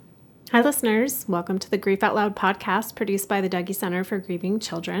Hi, listeners. Welcome to the Grief Out Loud podcast produced by the Dougy Center for Grieving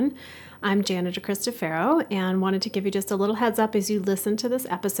Children. I'm Jana DeCristofaro and wanted to give you just a little heads up as you listen to this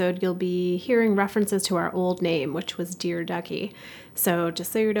episode. You'll be hearing references to our old name, which was Dear Dougy. So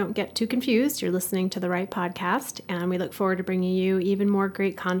just so you don't get too confused, you're listening to the right podcast, and we look forward to bringing you even more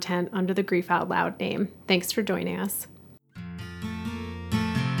great content under the Grief Out Loud name. Thanks for joining us.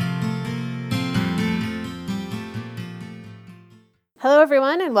 Hello,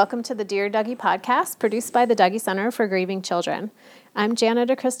 everyone, and welcome to the Dear Dougy podcast, produced by the Dougy Center for Grieving Children. I'm Jana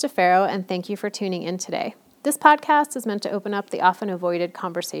DeCristofaro, and thank you for tuning in today. This podcast is meant to open up the often avoided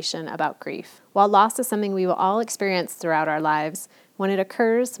conversation about grief. While loss is something we will all experience throughout our lives, when it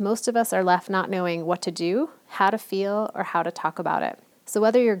occurs, most of us are left not knowing what to do, how to feel, or how to talk about it. So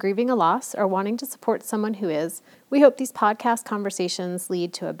whether you're grieving a loss or wanting to support someone who is, we hope these podcast conversations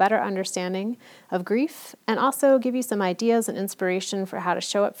lead to a better understanding of grief and also give you some ideas and inspiration for how to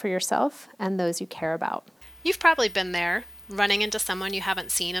show up for yourself and those you care about. You've probably been there, running into someone you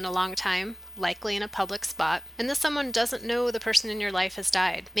haven't seen in a long time, likely in a public spot, and this someone doesn't know the person in your life has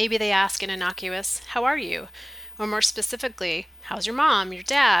died. Maybe they ask an innocuous, "How are you?" Or more specifically, how's your mom, your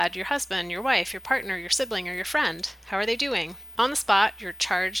dad, your husband, your wife, your partner, your sibling, or your friend? How are they doing? On the spot, you're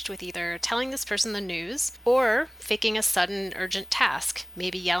charged with either telling this person the news or faking a sudden urgent task,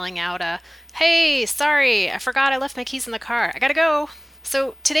 maybe yelling out "Hey, sorry, I forgot I left my keys in the car. I gotta go."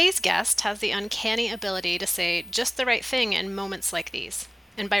 So today's guest has the uncanny ability to say just the right thing in moments like these.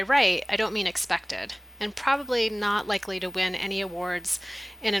 And by right, I don't mean expected, and probably not likely to win any awards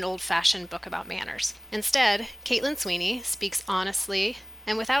in an old-fashioned book about manners. Instead, Caitlin Sweeney speaks honestly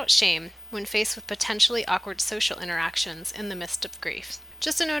and without shame when faced with potentially awkward social interactions in the midst of grief.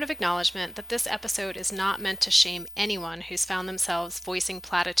 Just a note of acknowledgement that this episode is not meant to shame anyone who's found themselves voicing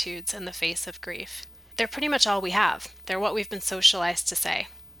platitudes in the face of grief. They're pretty much all we have. They're what we've been socialized to say.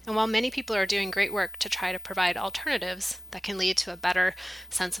 And while many people are doing great work to try to provide alternatives that can lead to a better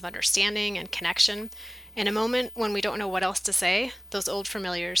sense of understanding and connection, in a moment when we don't know what else to say, those old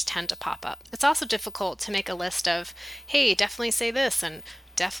familiars tend to pop up. It's also difficult to make a list of, hey, definitely say this and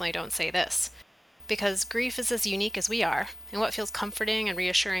definitely don't say this. Because grief is as unique as we are, and what feels comforting and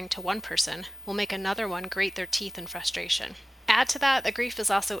reassuring to one person will make another one grate their teeth in frustration. Add to that grief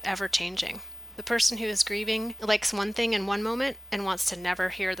is also ever-changing. The person who is grieving likes one thing in one moment and wants to never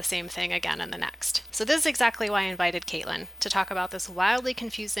hear the same thing again in the next. So this is exactly why I invited Caitlin to talk about this wildly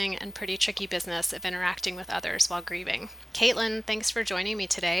confusing and pretty tricky business of interacting with others while grieving. Caitlin, thanks for joining me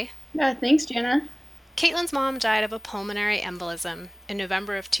today. Yeah, thanks, Jana. Caitlin's mom died of a pulmonary embolism in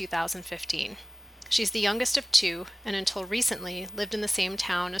November of 2015. She's the youngest of two, and until recently lived in the same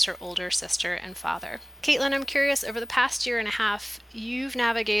town as her older sister and father. Caitlin, I'm curious, over the past year and a half, you've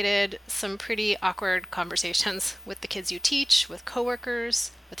navigated some pretty awkward conversations with the kids you teach, with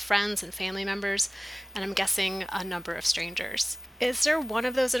coworkers, with friends and family members, and I'm guessing a number of strangers. Is there one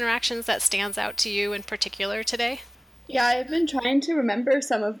of those interactions that stands out to you in particular today? Yeah, I've been trying to remember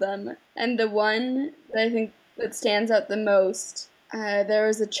some of them, and the one that I think that stands out the most, there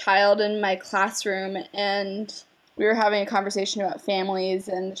was a child in my classroom, and we were having a conversation about families,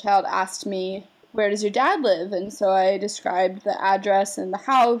 and the child asked me, "Where does your dad live?" And so I described the address and the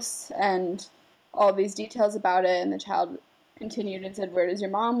house and all these details about it, and the child continued and said, "Where does your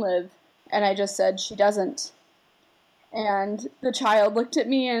mom live?" And I just said, "She doesn't." And the child looked at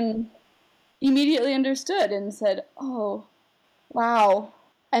me and immediately understood and said, "Oh, wow."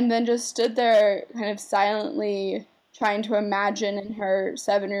 And then just stood there kind of silently trying to imagine in her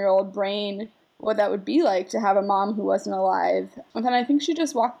 7-year-old brain what that would be like to have a mom who wasn't alive. And then I think she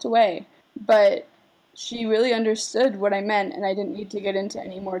just walked away. But she really understood what I meant, and I didn't need to get into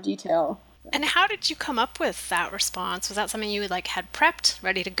any more detail. And how did you come up with that response? Was that something you had prepped,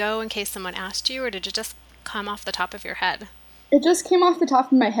 ready to go in case someone asked you, or did it just come off the top of your head? It just came off the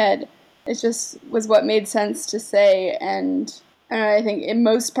top of my head. It just was what made sense to say, and I think in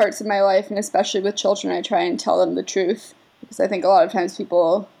most parts of my life, and especially with children, I try and tell them the truth, because I think a lot of times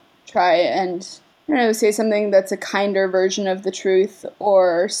people try and, say something that's a kinder version of the truth,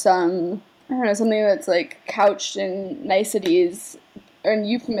 or something that's couched in niceties or in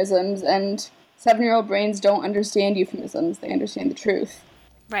euphemisms, and 7-year-old brains don't understand euphemisms, they understand the truth.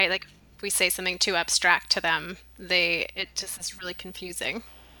 Right, if we say something too abstract to them, it just is really confusing.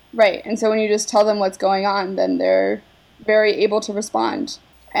 Right, and so when you just tell them what's going on, then they're very able to respond,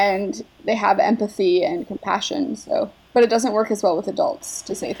 and they have empathy and compassion, but it doesn't work as well with adults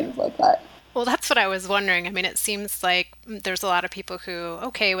to say things like that. Well, that's what I was wondering. It seems like there's a lot of people who,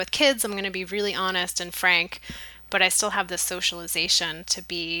 okay, with kids, I'm going to be really honest and frank, but I still have this socialization to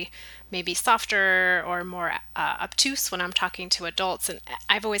be maybe softer or more obtuse when I'm talking to adults. And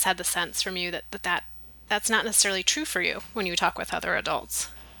I've always had the sense from you that's not necessarily true for you when you talk with other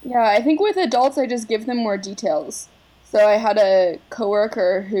adults. Yeah, I think with adults, I just give them more details. So I had a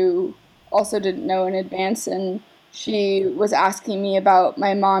coworker who also didn't know in advance, and she was asking me about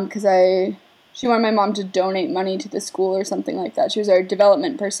my mom because she wanted my mom to donate money to the school or something like that. She was our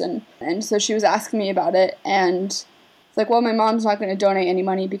development person, and so she was asking me about it, and it's like, well, my mom's not going to donate any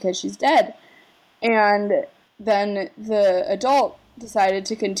money because she's dead. And then the adult decided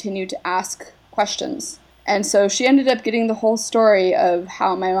to continue to ask questions. And so she ended up getting the whole story of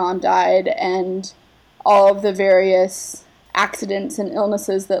how my mom died and all of the various accidents and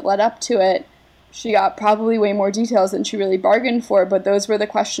illnesses that led up to it. She got probably way more details than she really bargained for, but those were the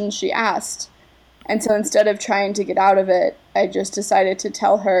questions she asked. And so instead of trying to get out of it, I just decided to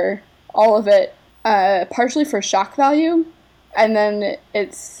tell her all of it, partially for shock value. And then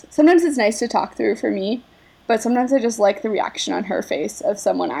sometimes it's nice to talk through for me, but sometimes I just like the reaction on her face of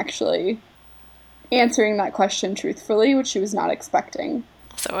someone actually answering that question truthfully, which she was not expecting.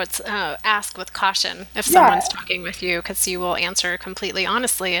 So it's ask with caution if someone's talking with you, because you will answer completely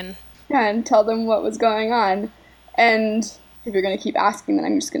honestly and tell them what was going on. And if you're going to keep asking, then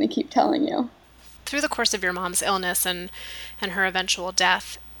I'm just going to keep telling you. Through the course of your mom's illness and her eventual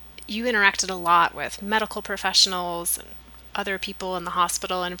death, you interacted a lot with medical professionals and other people in the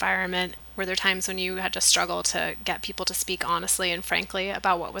hospital environment. Were there times when you had to struggle to get people to speak honestly and frankly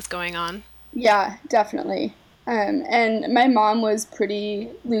about what was going on? Yeah, definitely. And my mom was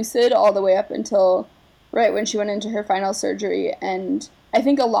pretty lucid all the way up until right when she went into her final surgery. And I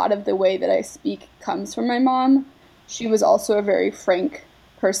think a lot of the way that I speak comes from my mom. She was also a very frank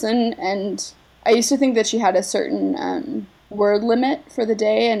person, and I used to think that she had a certain word limit for the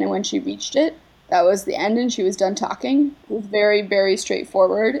day, and when she reached it, that was the end and she was done talking. It was very, very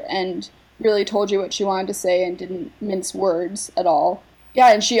straightforward and really told you what she wanted to say and didn't mince words at all.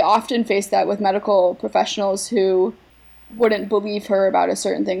 Yeah, and she often faced that with medical professionals who wouldn't believe her about a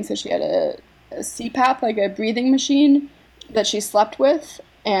certain thing. So she had a CPAP, like a breathing machine, that she slept with,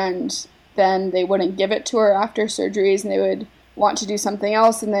 and then they wouldn't give it to her after surgeries, and they would want to do something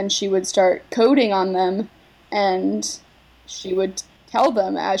else, and then she would start coding on them, and she would tell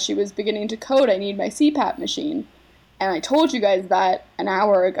them as she was beginning to code, I need my CPAP machine. And I told you guys that an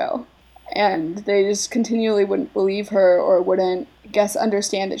hour ago. And they just continually wouldn't believe her or wouldn't, I guess,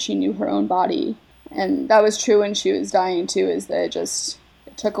 understand that she knew her own body. And that was true when she was dying too, is that it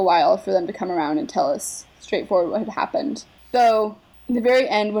took a while for them to come around and tell us straightforward what had happened. So, in the very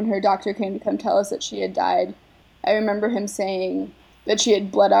end, when her doctor came to come tell us that she had died, I remember him saying that she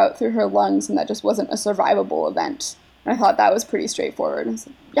had bled out through her lungs and that just wasn't a survivable event. And I thought that was pretty straightforward. I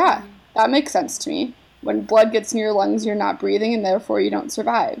said, yeah, that makes sense to me. When blood gets in your lungs, you're not breathing, and therefore you don't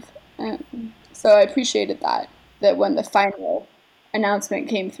survive. And so I appreciated that when the final announcement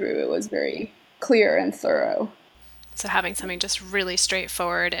came through, it was very clear and thorough. So having something just really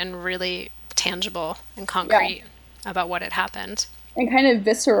straightforward and really tangible and concrete about what had happened. And kind of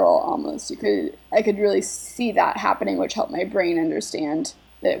visceral almost. I could really see that happening, which helped my brain understand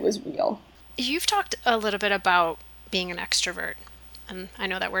that it was real. You've talked a little bit about being an extrovert. And I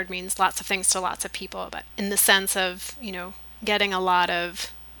know that word means lots of things to lots of people, but in the sense of, getting a lot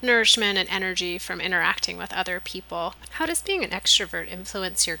of nourishment and energy from interacting with other people. How does being an extrovert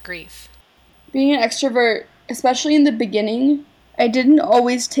influence your grief? Being an extrovert, especially in the beginning, I didn't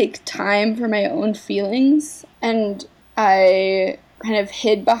always take time for my own feelings, and I kind of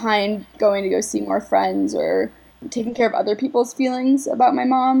hid behind going to go see more friends or taking care of other people's feelings about my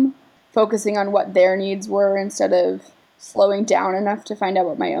mom, focusing on what their needs were instead of slowing down enough to find out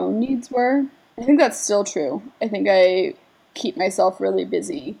what my own needs were. I think that's still true. I think I keep myself really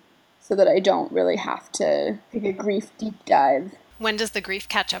busy so that I don't really have to take a grief deep dive. When does the grief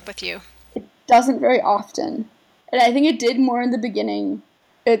catch up with you? It doesn't very often. And I think it did more in the beginning.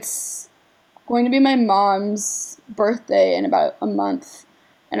 It's going to be my mom's birthday in about a month,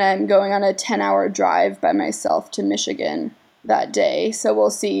 and I'm going on a 10-hour drive by myself to Michigan that day, so we'll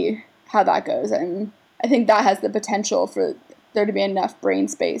see how that goes. I think that has the potential for there to be enough brain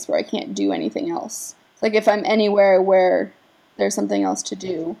space where I can't do anything else. It's like if I'm anywhere where there's something else to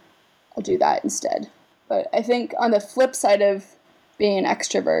do, I'll do that instead. But I think on the flip side of being an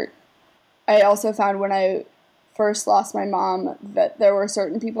extrovert, I also found when I first lost my mom that there were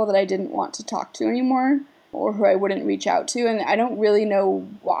certain people that I didn't want to talk to anymore or who I wouldn't reach out to. And I don't really know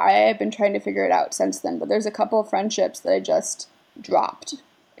why. I've been trying to figure it out since then. But there's a couple of friendships that I just dropped.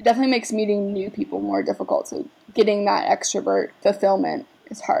 It definitely makes meeting new people more difficult. So getting that extrovert fulfillment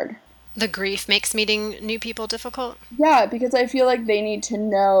is hard. The grief makes meeting new people difficult? Yeah, because I feel like they need to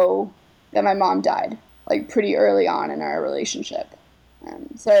know that my mom died, like pretty early on in our relationship.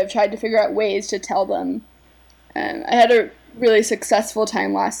 So I've tried to figure out ways to tell them. I had a really successful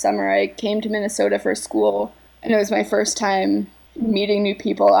time last summer. I came to Minnesota for school, and it was my first time meeting new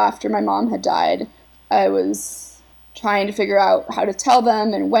people after my mom had died. I was trying to figure out how to tell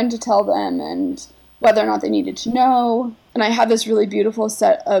them and when to tell them and whether or not they needed to know. And I had this really beautiful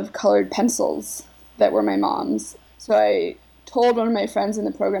set of colored pencils that were my mom's. So I told one of my friends in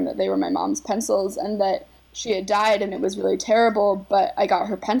the program that they were my mom's pencils and that she had died and it was really terrible, but I got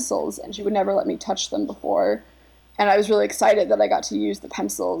her pencils and she would never let me touch them before. And I was really excited that I got to use the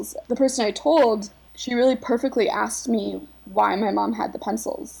pencils. The person I told, she really perfectly asked me why my mom had the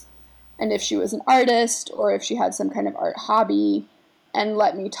pencils and if she was an artist or if she had some kind of art hobby, and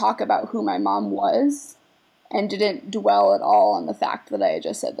let me talk about who my mom was and didn't dwell at all on the fact that I had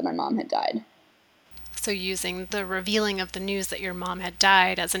just said that my mom had died. So using the revealing of the news that your mom had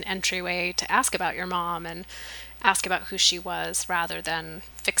died as an entryway to ask about your mom and ask about who she was rather than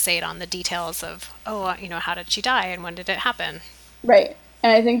fixate on the details of, oh, how did she die and when did it happen? Right.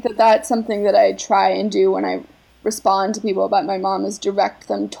 And I think that that's something that I try and do when I respond to people about my mom is direct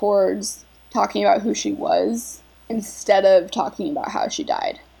them towards talking about who she was instead of talking about how she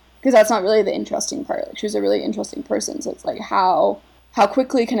died. Because that's not really the interesting part. Like, she was a really interesting person. So it's like, how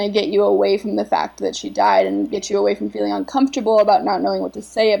quickly can I get you away from the fact that she died and get you away from feeling uncomfortable about not knowing what to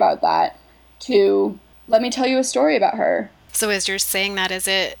say about that to let me tell you a story about her. So as you're saying that, is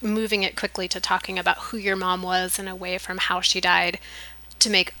it moving it quickly to talking about who your mom was and away from how she died to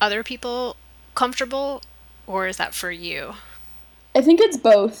make other people comfortable, or is that for you? I think it's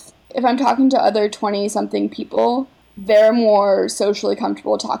both. If I'm talking to other 20-something people, they're more socially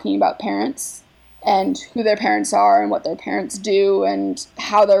comfortable talking about parents and who their parents are and what their parents do and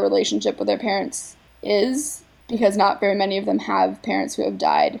how their relationship with their parents is, because not very many of them have parents who have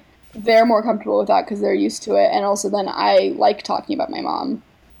died. They're more comfortable with that because they're used to it, and also then I like talking about my mom.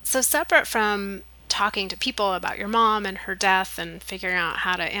 So separate from talking to people about your mom and her death and figuring out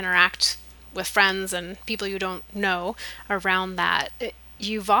how to interact with friends and people you don't know around that,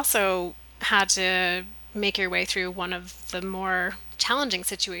 you've also had to make your way through one of the more challenging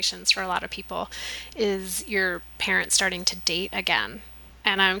situations for a lot of people is your parents starting to date again.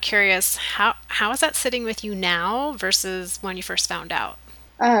 And I'm curious, how is that sitting with you now versus when you first found out?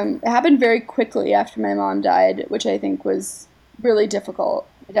 It happened very quickly after my mom died, which I think was really difficult.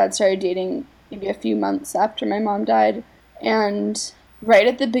 My dad started dating maybe a few months after my mom died. And right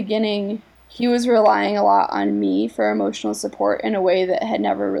at the beginning, he was relying a lot on me for emotional support in a way that had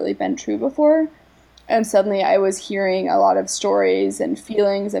never really been true before. And suddenly I was hearing a lot of stories and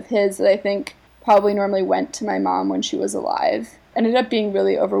feelings of his that I think probably normally went to my mom when she was alive. Ended up being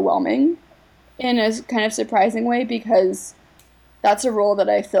really overwhelming in a kind of surprising way because that's a role that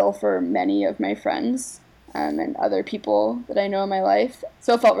I fill for many of my friends and other people that I know in my life.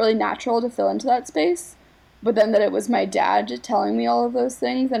 So it felt really natural to fill into that space. But then that it was my dad telling me all of those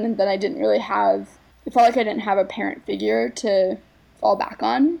things, and then I didn't really have, it felt like I didn't have a parent figure to fall back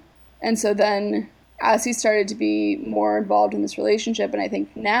on. And so then as he started to be more involved in this relationship, and I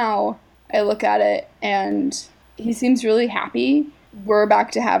think now I look at it and he seems really happy. We're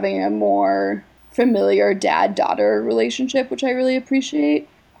back to having a more familiar dad-daughter relationship, which I really appreciate.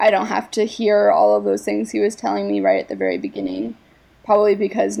 I don't have to hear all of those things he was telling me right at the very beginning, probably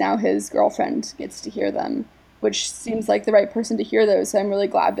because now his girlfriend gets to hear them, which seems like the right person to hear those. So I'm really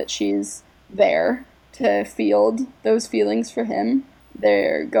glad that she's there to field those feelings for him.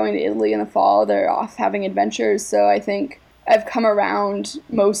 They're going to Italy in the fall. They're off having adventures. So I think I've come around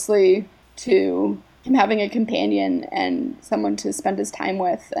mostly to him having a companion and someone to spend his time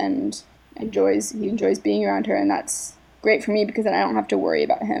with, and he enjoys being around her, and that's great for me because then I don't have to worry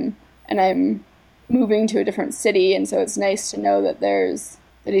about him. And I'm moving to a different city, and so it's nice to know that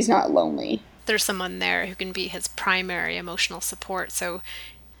he's not lonely. There's someone there who can be his primary emotional support. So,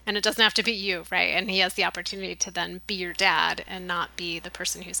 and it doesn't have to be you, right? And he has the opportunity to then be your dad and not be the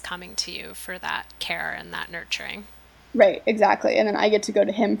person who's coming to you for that care and that nurturing. Right, exactly. And then I get to go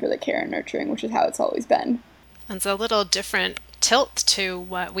to him for the care and nurturing, which is how it's always been. And it's a little different tilt to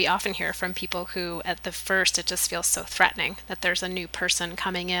what we often hear from people who at the first it just feels so threatening that there's a new person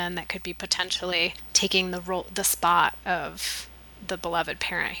coming in that could be potentially taking the spot of the beloved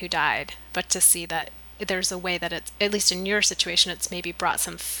parent who died, but to see that there's a way that it's, at least in your situation, it's maybe brought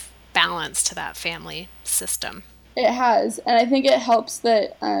some balance to that family system. It has, and I think it helps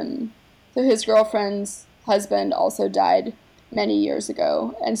that so his girlfriend's husband also died many years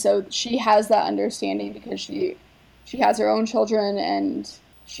ago, and so she has that understanding because she has her own children, and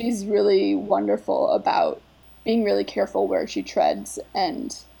she's really wonderful about being really careful where she treads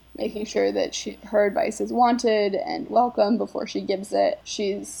and making sure that her advice is wanted and welcome before she gives it.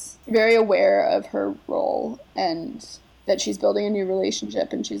 She's very aware of her role and that she's building a new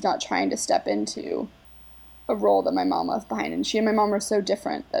relationship, and she's not trying to step into a role that my mom left behind. And she and my mom are so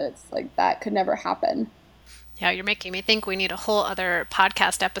different that it's like that could never happen. Yeah, you're making me think we need a whole other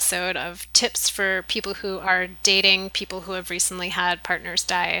podcast episode of tips for people who are dating people who have recently had partners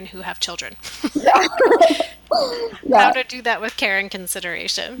die and who have children. Yeah. How to do that with care and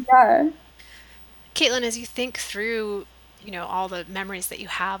consideration. Yeah. Caitlin, as you think through, all the memories that you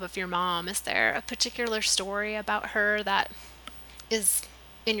have of your mom, is there a particular story about her that is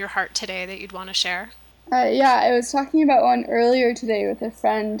in your heart today that you'd want to share? Yeah, I was talking about one earlier today with a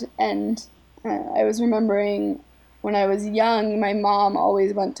friend, and I was remembering when I was young, my mom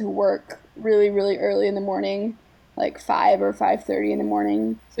always went to work really, really early in the morning, like 5 or 5:30 in the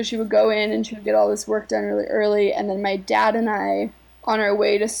morning. So she would go in and she would get all this work done really early, and then my dad and I, on our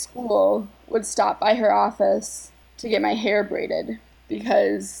way to school, would stop by her office to get my hair braided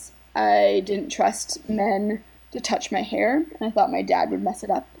because I didn't trust men to touch my hair, and I thought my dad would mess it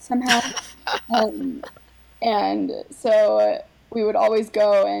up somehow. And so we would always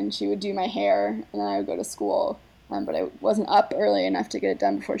go, and she would do my hair, and then I would go to school. But I wasn't up early enough to get it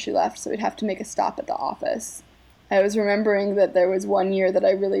done before she left, so we'd have to make a stop at the office. I was remembering that there was one year that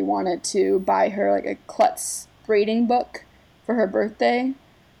I really wanted to buy her like a klutz braiding book for her birthday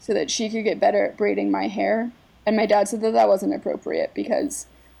so that she could get better at braiding my hair. And my dad said that that wasn't appropriate because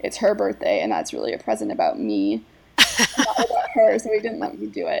it's her birthday, and that's really a present about me, not about her, so he didn't let me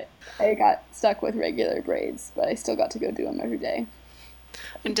do it. I got stuck with regular braids, but I still got to go do them every day.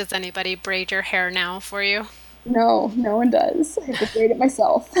 And does anybody braid your hair now for you? No, no one does. I have to braid it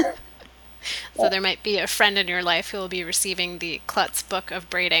myself. So there might be a friend in your life who will be receiving the Klutz book of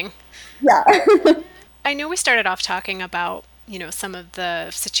braiding. Yeah. I know we started off talking about, some of the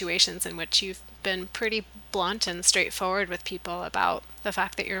situations in which you've been pretty blunt and straightforward with people about the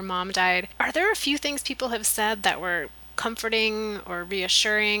fact that your mom died. Are there a few things people have said that were comforting or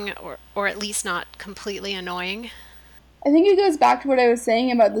reassuring or at least not completely annoying? I think it goes back to what I was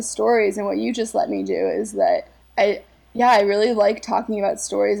saying about the stories, and what you just let me do is that I really like talking about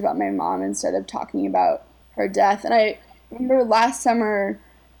stories about my mom instead of talking about her death. And I remember last summer,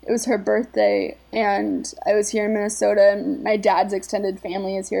 it was her birthday, and I was here in Minnesota, and my dad's extended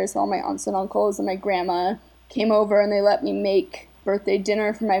family is here, so all my aunts and uncles and my grandma came over, and they let me make birthday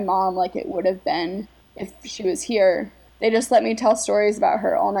dinner for my mom like it would have been if she was here. They just let me tell stories about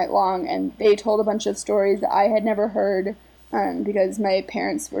her all night long, and they told a bunch of stories that I had never heard because my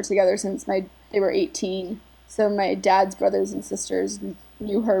parents were together since they were 18. So my dad's brothers and sisters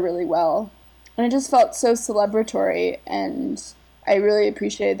knew her really well. And it just felt so celebratory, and I really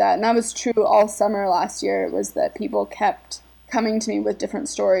appreciated that. And that was true all summer last year. It was that people kept coming to me with different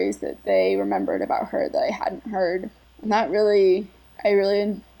stories that they remembered about her that I hadn't heard. And that really, I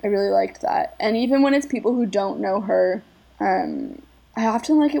really liked that. And even when it's people who don't know her, I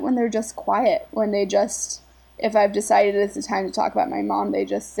often like it when they're just quiet, when they just, if I've decided it's the time to talk about my mom, they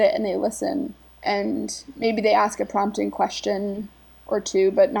just sit and they listen. And maybe they ask a prompting question or two,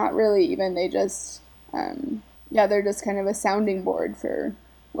 but not really even. They just, they're just kind of a sounding board for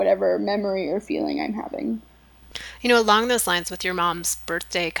whatever memory or feeling I'm having. Along those lines, with your mom's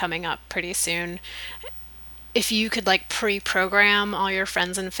birthday coming up pretty soon, if you could pre-program all your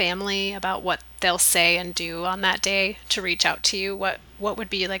friends and family about what they'll say and do on that day to reach out to you, what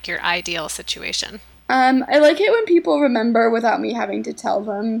would be your ideal situation? I like it when people remember without me having to tell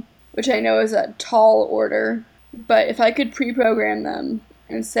them, which I know is a tall order. But if I could pre-program them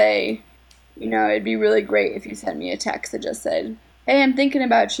and say, it'd be really great if you sent me a text that just said, "Hey, I'm thinking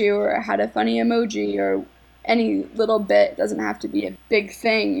about you," or "I had a funny emoji," or any little bit. It doesn't have to be a big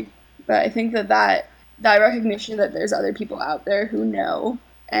thing. But I think that recognition that there's other people out there who know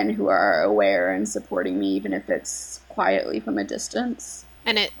and who are aware and supporting me, even if it's quietly from a distance.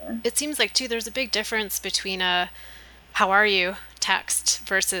 And it seems like, too, there's a big difference between a "how are you" text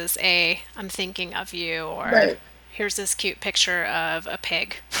versus a "I'm thinking of you," or right. "here's this cute picture of a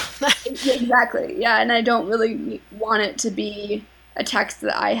pig." Exactly. Yeah, and I don't really want it to be a text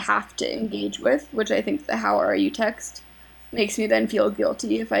that I have to engage with, which I think the "how are you" text makes me then feel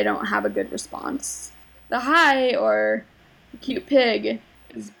guilty if I don't have a good response. The "hi" or the "cute pig"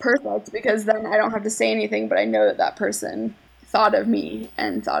 is perfect because then I don't have to say anything, but I know that that person thought of me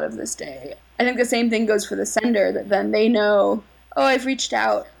and thought of this day. I think the same thing goes for the sender, that then they know, oh, I've reached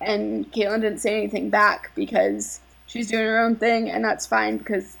out and Caitlin didn't say anything back because she's doing her own thing, and that's fine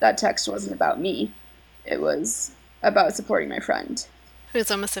because that text wasn't about me. It was about supporting my friend. It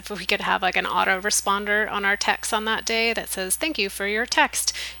was almost if we could have like an autoresponder on our text on that day that says, "Thank you for your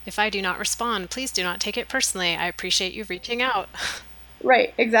text. If I do not respond, please do not take it personally. I appreciate you reaching out."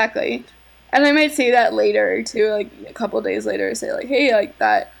 Right, exactly. And I might say that later too, like a couple days later, say like, hey, like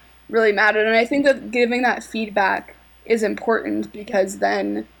that really mattered. And I think that giving that feedback is important because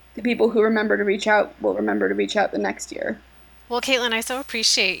then the people who remember to reach out will remember to reach out the next year. Well, Caitlin, I so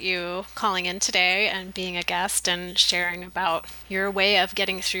appreciate you calling in today and being a guest and sharing about your way of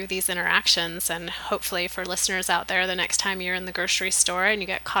getting through these interactions. And hopefully, for listeners out there, the next time you're in the grocery store and you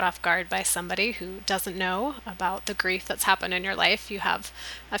get caught off guard by somebody who doesn't know about the grief that's happened in your life, you have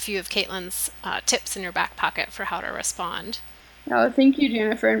a few of Caitlin's tips in your back pocket for how to respond. Oh, thank you,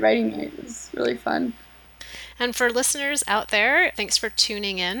 Jana, for inviting me. It was really fun. And for listeners out there, thanks for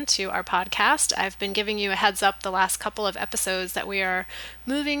tuning in to our podcast. I've been giving you a heads up the last couple of episodes that we are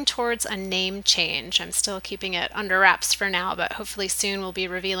moving towards a name change. I'm still keeping it under wraps for now, but hopefully soon we'll be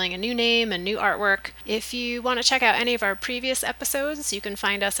revealing a new name and new artwork. If you want to check out any of our previous episodes, you can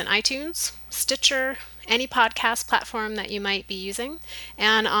find us in iTunes, Stitcher, any podcast platform that you might be using,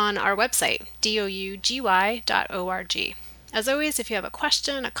 and on our website, dougy.org. As always, if you have a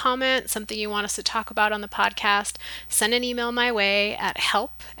question, a comment, something you want us to talk about on the podcast, send an email my way at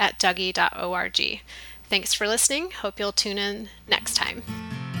help@dougy.org. Thanks for listening. Hope you'll tune in next time.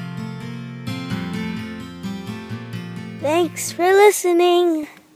 Thanks for listening.